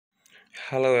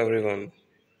Hello everyone.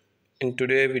 In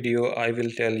today's video I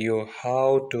will tell you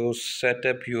how to set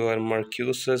up your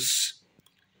Mercusys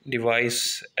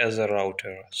device as a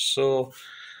router. So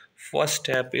first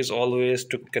step is always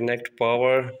to connect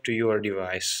power to your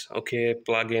device. Okay,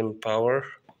 plug in power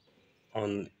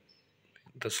on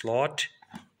the slot.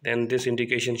 Then this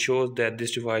indication shows that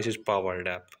this device is powered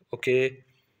up. Okay.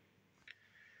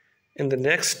 In the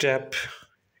next step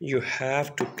you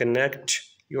have to connect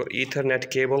your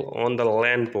Ethernet cable on the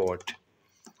LAN port.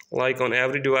 Like on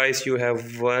every device you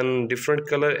have one different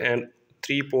color and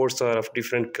three ports are of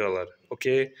different color.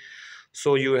 Okay,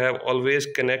 so you have always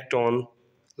connect on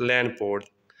LAN port,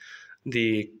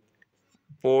 the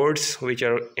ports which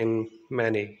are in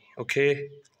many. Okay,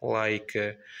 like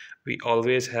we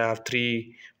always have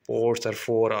three ports or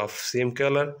four of same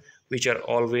color which are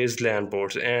always LAN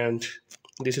ports, and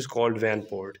this is called WAN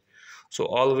port. So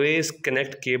always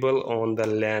connect cable on the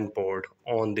LAN port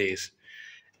on this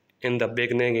in the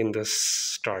beginning in the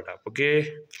startup.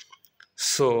 Okay,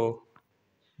 so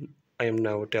I am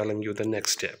now telling you the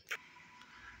next step.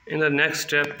 In the next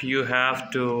step you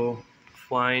have to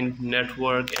find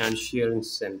network and sharing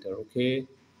center. Okay,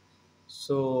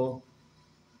 so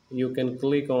you can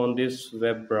click on this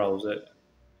web browser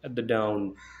at the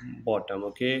down bottom.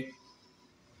 Okay,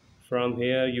 from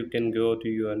here you can go to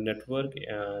your network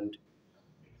and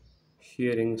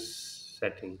sharing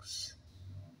settings.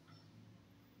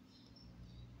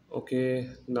 Okay,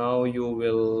 now you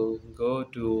will go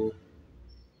to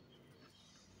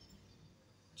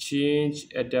change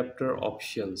adapter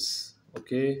options.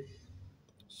 Okay,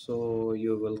 so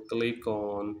you will click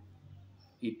on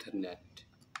Ethernet.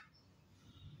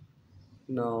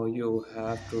 Now you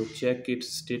have to check its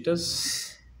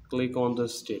status. Click on the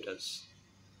status.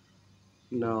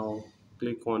 Now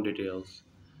click on details.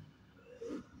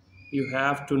 You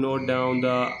have to note down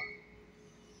the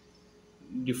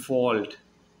default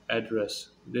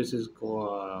address. This is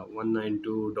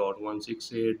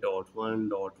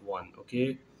 192.168.1.1.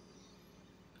 Okay,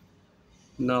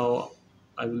 now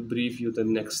I will brief you the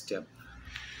next step.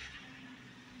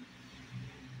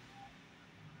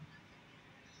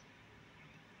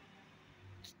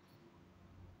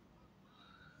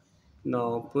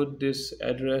 Now put this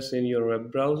address in your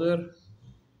web browser,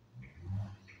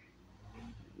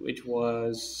 which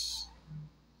was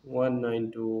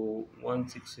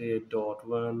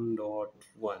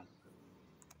 192.168.1.1.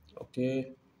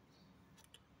 Okay,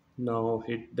 now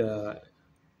hit the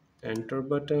enter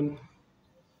button.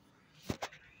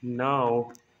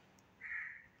 Now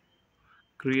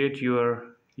create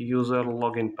your user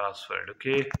login password.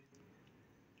 Okay,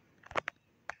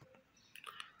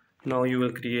 now you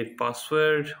will create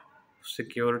password,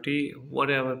 security,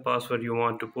 whatever password you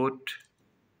want to put,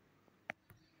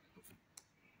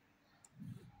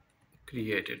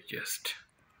 create it just,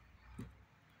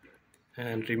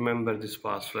 and remember this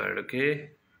password. Okay,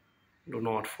 do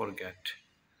not forget.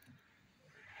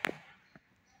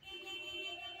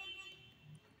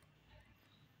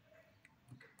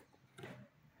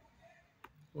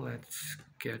 Let's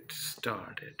get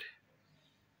started.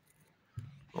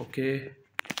 Okay,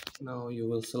 now you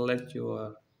will select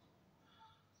your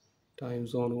time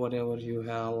zone, whatever you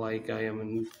have. Like I am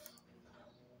in,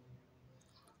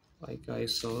 like I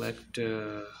select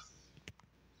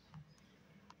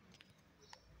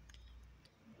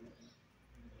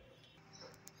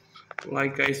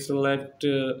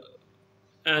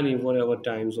any whatever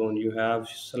time zone you have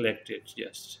selected.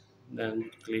 Just then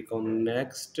click on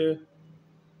next.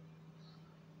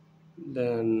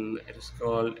 Then it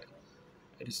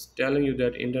is telling you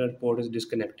that internet port is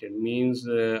disconnected, means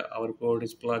our port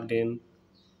is plugged in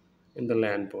the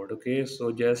LAN port. Okay,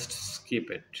 so just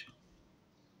skip it.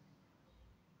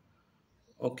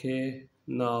 Okay,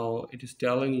 now it is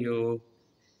telling you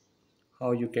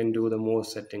how you can do the more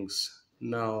settings.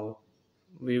 Now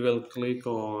we will click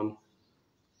on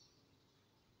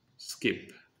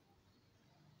skip.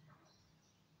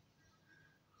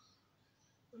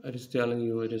 It is telling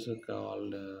you it is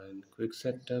called quick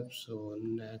setup. So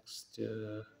next,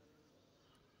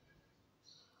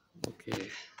 okay,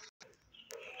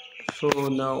 so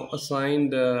now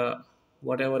assign the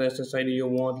whatever SSID you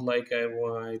want. Like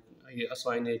I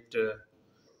assign it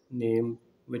name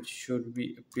which should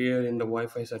be appear in the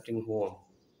Wi-Fi setting home.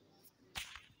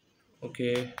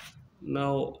 Okay,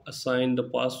 now assign the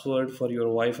password for your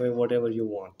Wi-Fi whatever you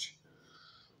want.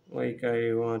 Like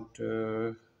I want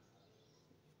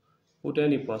put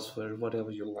any password whatever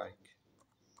you like.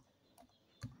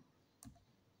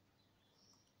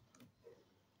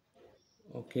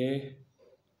 Okay,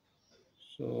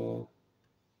 so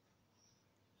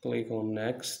click on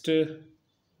next.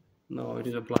 Now it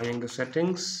is applying the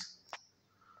settings.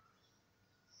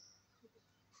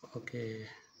 Okay.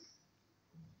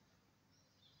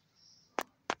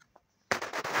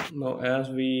 Now as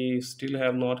we still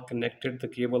have not connected the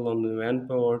cable on the WAN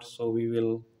port, so we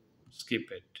will skip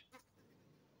it.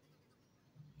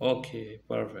 Okay,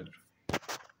 perfect.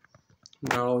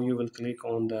 Now you will click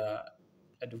on the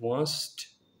advanced.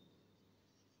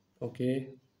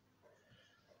 Okay.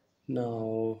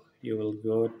 Now you will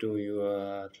go to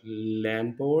your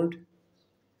LAN port.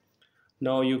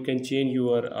 Now you can change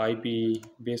your IP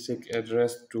basic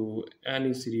address to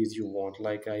any series you want.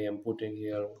 Like I am putting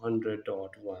here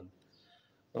 100.1.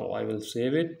 Now I will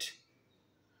save it.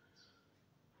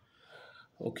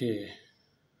 Okay.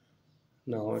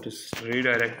 Now it is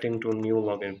redirecting to new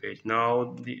login page.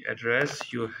 Now the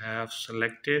address you have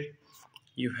selected,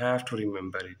 you have to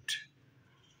remember it.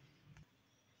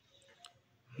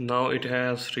 Now it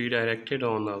has redirected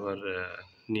on our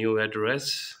new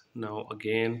address. Now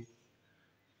again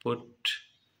put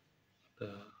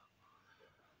the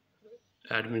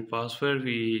admin password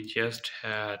we just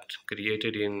had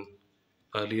created in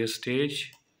earlier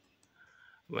stage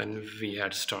when we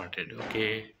had started.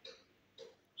 Okay,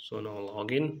 so now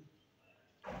login.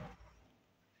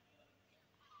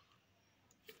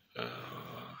 I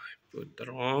put the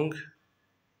wrong.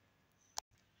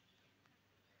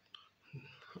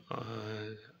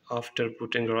 After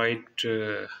putting right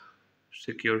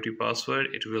security password,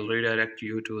 it will redirect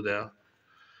you to the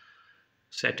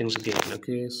settings again.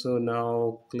 Okay, so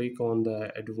now click on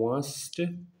the advanced.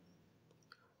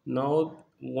 Now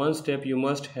one step you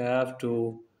must have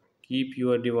to keep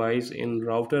your device in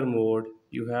router mode.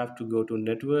 You have to go to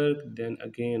network, then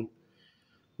again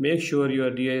make sure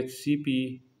your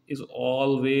DHCP is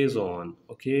always on.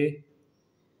 Okay,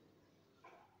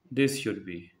 this should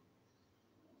be.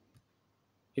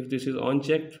 If this is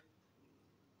unchecked,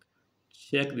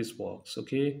 check this box.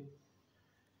 Okay,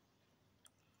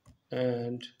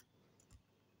 and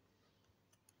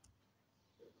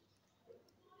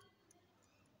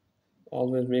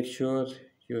always make sure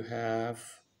you have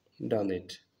done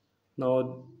it.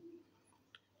 Now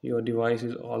your device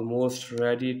is almost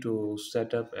ready to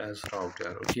set up as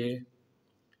router. Okay,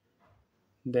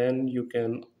 then you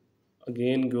can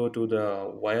again go to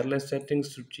the wireless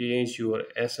settings to change your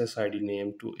SSID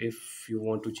name to, if you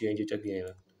want to change it again,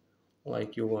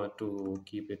 like you want to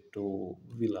keep it to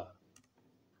Villa,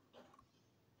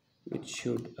 it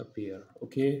should appear.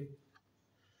 Okay,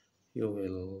 you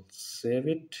will save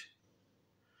it.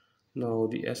 Now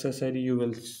the SSID you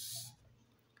will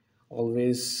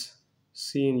always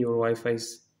see in your Wi-Fi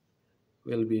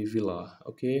will be Villa.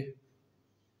 Okay,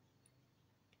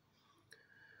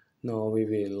 now we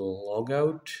will log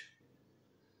out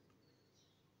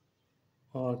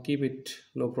or keep it,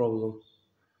 no problem.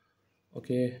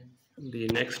 Okay, the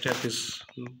next step is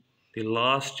the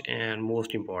last and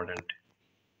most important.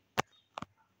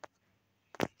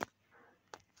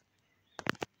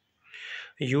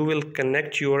 You will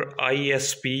connect your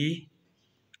ISP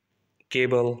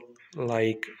cable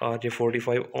like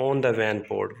RJ45 on the WAN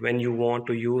port. When you want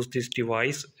to use this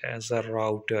device as a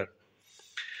router,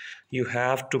 you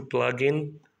have to plug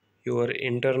in your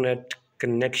internet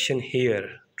connection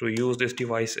here to use this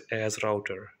device as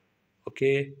router.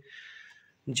 Okay,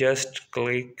 just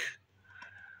click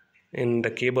in the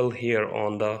cable here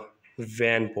on the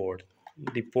WAN port.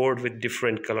 The port with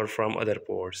different color from other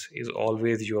ports is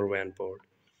always your WAN port.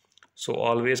 So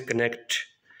always connect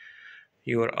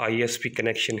your ISP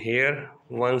connection here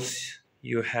once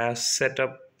you have set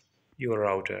up your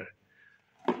router.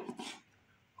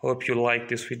 Hope you like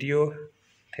this video.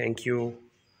 Thank you.